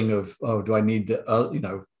worrying of, oh, do I need the,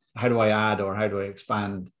 how do I add or how do I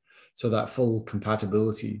expand? So that full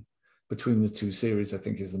compatibility between the two series, I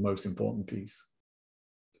think, is the most important piece.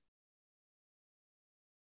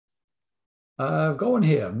 I've got one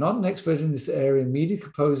here. I'm not an expert in this area. Media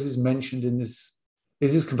Composer is mentioned in this.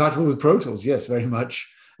 Is this compatible with Pro Tools? Yes, very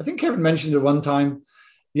much. I think Kevin mentioned at one time.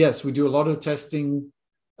 Yes, we do a lot of testing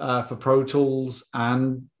for Pro Tools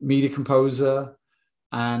and Media Composer.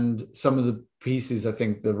 And some of the pieces, I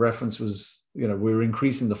think the reference was, we're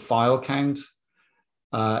increasing the file count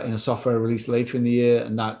in a software release later in the year.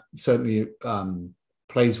 And that certainly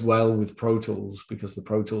plays well with Pro Tools, because the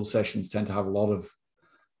Pro Tools sessions tend to have a lot of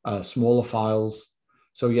smaller files.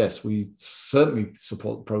 So yes, we certainly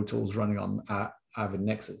support Pro Tools running on Avid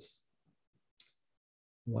NEXIS.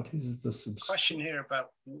 What is the question here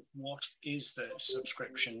about what is the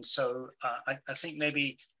subscription? So I think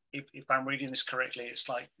maybe if I'm reading this correctly, it's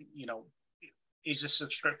like, is a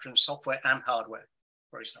subscription software and hardware,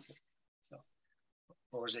 for example? So,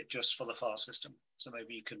 or is it just for the file system? So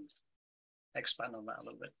maybe you can expand on that a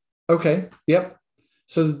little bit. Okay. Yep.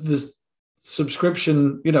 So the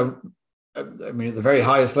subscription, I mean, at the very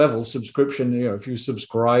highest level, subscription, if you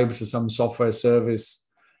subscribe to some software service,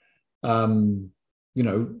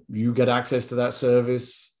 you get access to that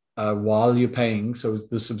service while you're paying. So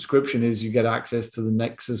the subscription is you get access to the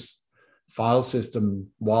Nexus file system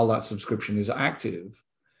while that subscription is active.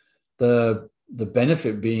 The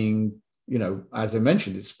benefit being, you know, as I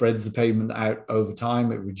mentioned, it spreads the payment out over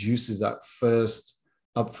time. It reduces that first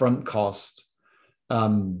upfront cost.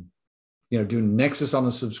 You know, doing Nexus on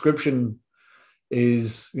a subscription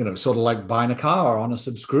is, you know, sort of like buying a car on a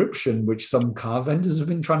subscription, which some car vendors have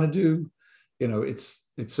been trying to do. You know, it's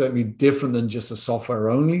certainly different than just a software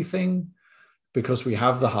only thing because we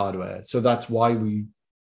have the hardware. So that's why we,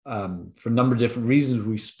 for a number of different reasons,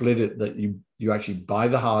 we split it that you actually buy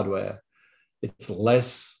the hardware. It's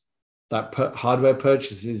less, that hardware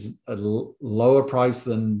purchase is a lower price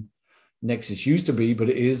than Nexus used to be, but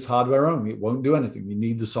it is hardware only. It won't do anything. You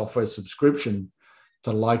need the software subscription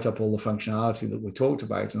to light up all the functionality that we talked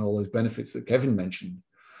about and all those benefits that Kevin mentioned.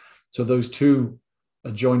 So those two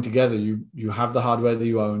are joined together. You have the hardware that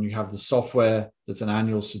you own, you have the software that's an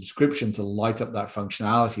annual subscription to light up that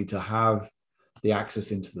functionality to have the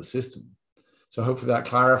access into the system. So hopefully that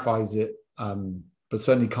clarifies it. But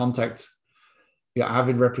certainly contact your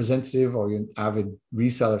Avid representative or your Avid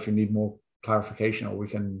reseller if you need more clarification, or we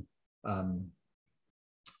can,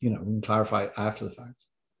 you know, we can clarify it after the fact.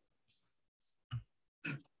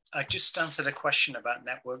 I just answered a question about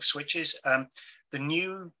network switches. The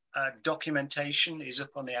new documentation is up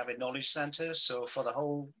on the Avid Knowledge Center. So for the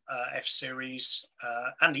whole F series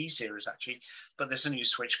and E series actually, but there's a new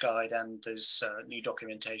switch guide and there's new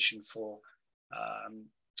documentation for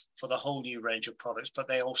the whole new range of products, but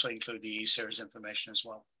they also include the E series information as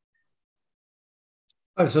well.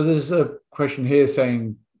 Oh, so there's a question here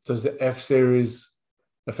saying, does the F series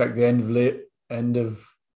affect the end of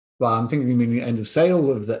well, I'm thinking the end of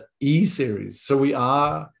sale of the E series. So we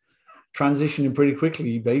are transitioning pretty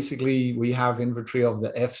quickly. Basically, we have inventory of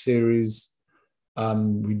the F series.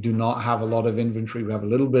 We do not have a lot of inventory. We have a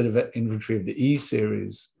little bit of inventory of the E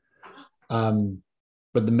series. But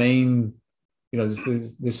the main, you know,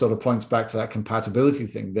 this sort of points back to that compatibility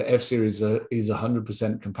thing. The F series is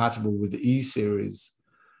 100% compatible with the E series.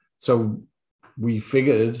 So we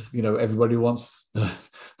figured, you know, everybody wants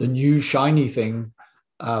the new shiny thing.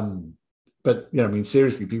 But, you know, I mean,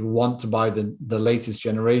 seriously, people want to buy the latest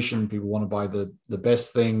generation. People want to buy the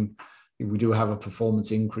best thing. We do have a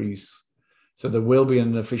performance increase. So there will be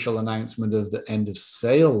an official announcement of the end of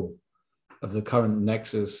sale of the current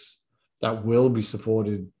Nexus that will be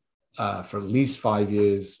supported for at least 5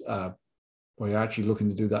 years. We're actually looking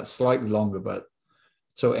to do that slightly longer, but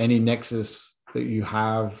so any Nexus that you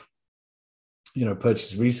have, you know,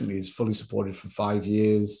 purchased recently is fully supported for 5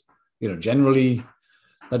 years. You know, generally,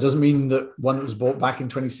 that doesn't mean that one that was bought back in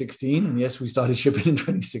 2016, and yes, we started shipping in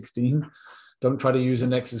 2016. Don't try to use a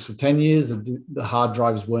Nexus for 10 years. The hard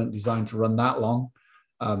drives weren't designed to run that long.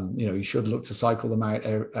 You know, you should look to cycle them out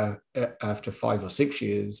after 5 or 6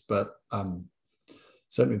 years, but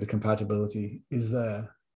certainly the compatibility is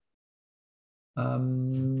there.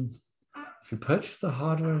 If you purchase the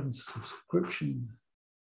hardware and subscription.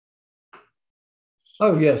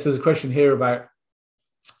 Oh, yes, there's a question here about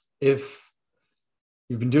if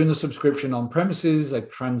you've been doing the subscription on premises, a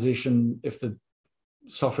transition, if the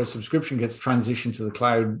software subscription gets transitioned to the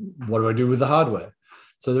cloud, what do I do with the hardware?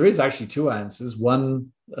 So there is actually two answers.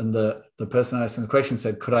 One, and the person asking the question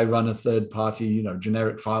said, could I run a third-party, you know,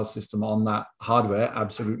 generic file system on that hardware?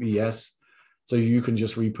 Absolutely, yes. So you can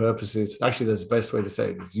just repurpose it. Actually, there's the best way to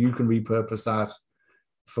say it is you can repurpose that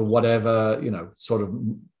for whatever, you know, sort of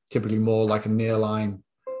typically more like a nearline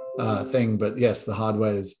thing. But yes, the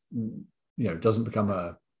hardware is, you know, doesn't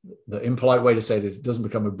become the impolite way to say this, doesn't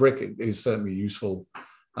become a brick. It is certainly useful,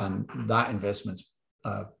 and that investment's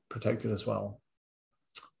protected as well.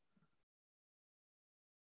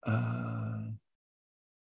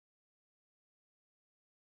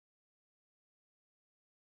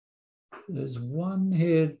 There's one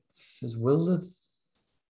here that says, will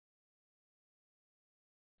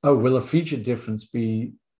a feature difference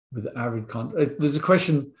be with Avid content? There's a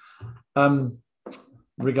question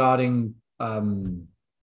regarding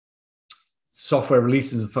software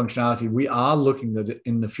releases and functionality. We are looking that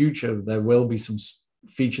in the future, there will be some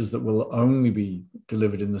features that will only be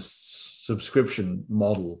delivered in the subscription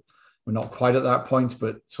model. We're not quite at that point,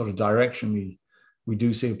 but sort of directionally, we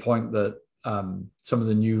do see a point that some of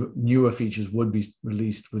the newer features would be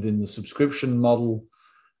released within the subscription model.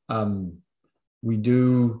 We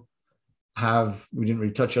do have, we didn't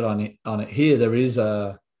really touch on it here. There is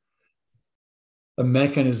a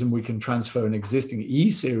mechanism we can transfer an existing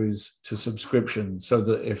E-series to subscription, so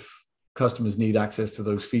that if customers need access to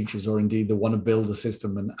those features, or indeed they want to build a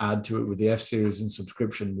system and add to it with the F-series and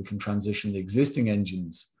subscription, we can transition the existing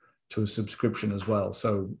engines to a subscription as well.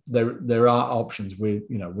 So there are options. We're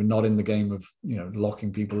not in the game of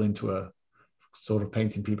locking people into a sort of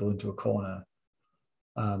painting people into a corner.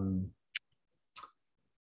 A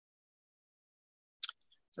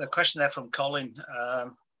question there from Colin.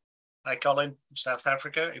 Hi, Colin, from South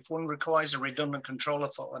Africa. If one requires a redundant controller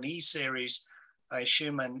for an E-series, I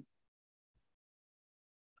assume, and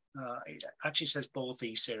it actually says both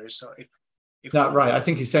E-series. So if no, right. I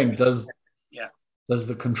think he's saying, does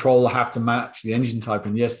the controller have to match the engine type?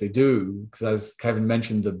 And yes, they do, because as Kevin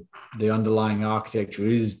mentioned, the underlying architecture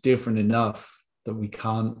is different enough that we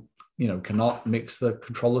cannot mix the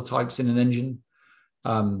controller types in an engine.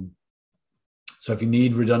 So if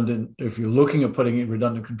you're looking at putting in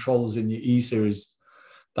redundant controllers in your E-series,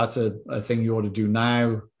 that's a thing you ought to do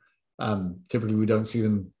now. Typically, we don't see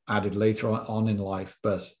them added later on in life,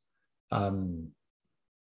 but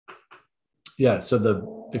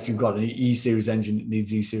so if you've got an E-series engine, it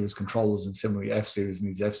needs E-series controllers, and similarly, F-series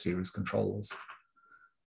needs F-series controllers.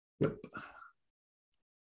 Yep.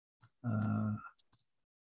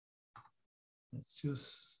 Let's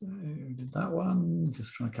just say we did that one.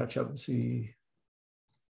 Just trying to catch up and see.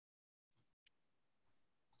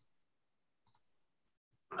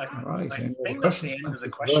 I think that's the end of the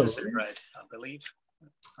questions that read, I believe.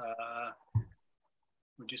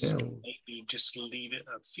 We just maybe just leave it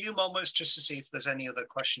a few moments just to see if there's any other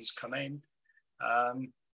questions come in.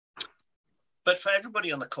 But for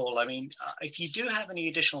everybody on the call, I mean, if you do have any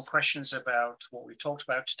additional questions about what we've talked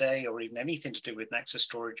about today, or even anything to do with Nexus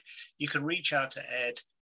storage, you can reach out to Ed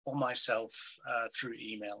or myself through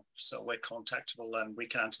email. So we're contactable and we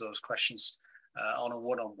can answer those questions on a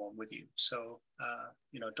one-on-one with you. So,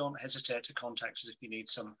 don't hesitate to contact us if you need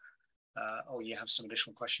some, or you have some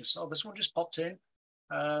additional questions. Oh, this one just popped in.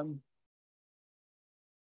 You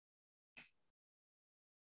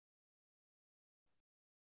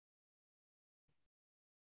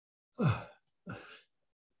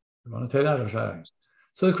want to take that or say?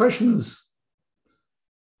 So the question's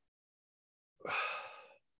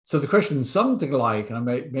something like, and I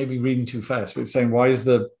may be reading too fast, but it's saying, why is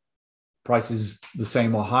the prices the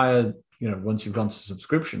same or higher, once you've gone to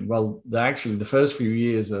subscription? Well, actually the first few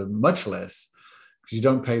years are much less because you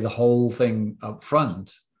don't pay the whole thing up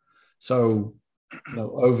front. So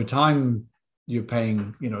over time, you're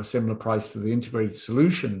paying, a similar price to the integrated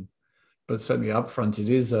solution, but certainly upfront, it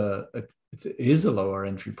is a lower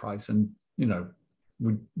entry price. And,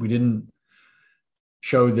 we didn't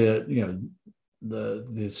show the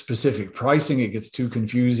specific pricing. It gets too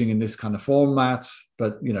confusing in this kind of format,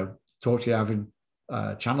 but, talk to your Avid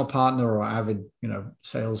channel partner or Avid,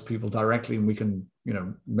 salespeople directly, and we can,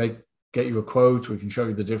 get you a quote. We can show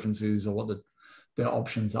you the differences or what the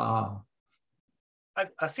options are.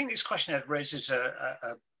 I think this question raises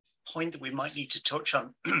a point that we might need to touch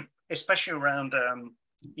on, especially around,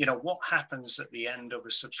 what happens at the end of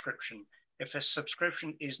a subscription. If a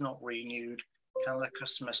subscription is not renewed, can the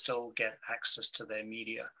customer still get access to their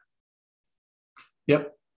media?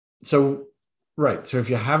 Yep. So, right. So if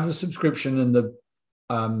you have the subscription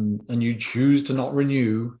and you choose to not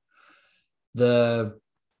renew, the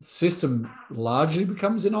system largely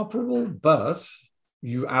becomes inoperable, but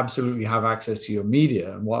you absolutely have access to your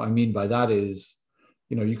media. And what I mean by that is,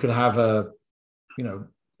 you could have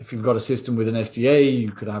if you've got a system with an SDA,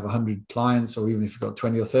 you could have 100 clients, or even if you've got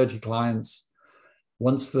 20 or 30 clients.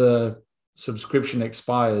 Once the subscription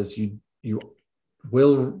expires, you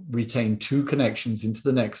will retain 2 connections into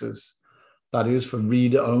the Nexus. That is for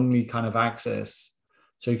read-only kind of access.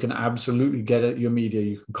 So you can absolutely get at your media.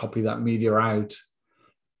 You can copy that media out.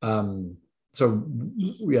 We don't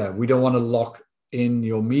want to lock in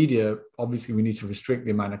your media. Obviously, we need to restrict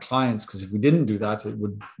the amount of clients, because if we didn't do that, it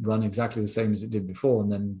would run exactly the same as it did before,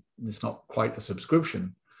 and then it's not quite a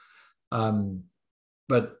subscription.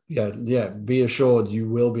 But be assured you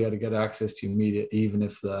will be able to get access to your media even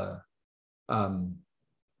if the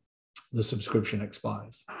subscription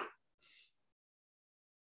expires.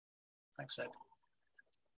 Thanks, Ed.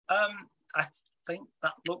 I think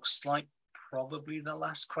that looks like probably the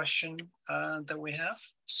last question that we have.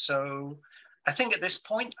 So I think at this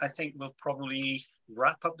point, we'll probably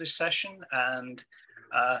wrap up this session. And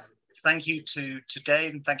thank you to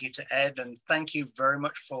Dave, and thank you to Ed, and thank you very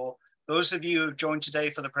much for those of you who have joined today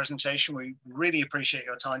for the presentation. We really appreciate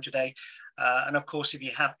your time today. And of course, if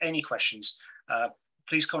you have any questions,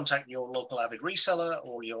 please contact your local Avid reseller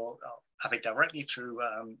or your Avid directly through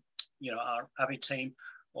our Avid team,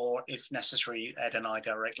 or if necessary, Ed and I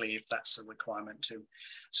directly, if that's a requirement too.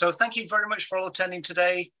 So thank you very much for all attending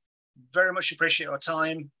today. Very much appreciate your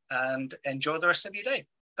time, and enjoy the rest of your day.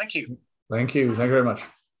 Thank you. Thank you. Thank you very much.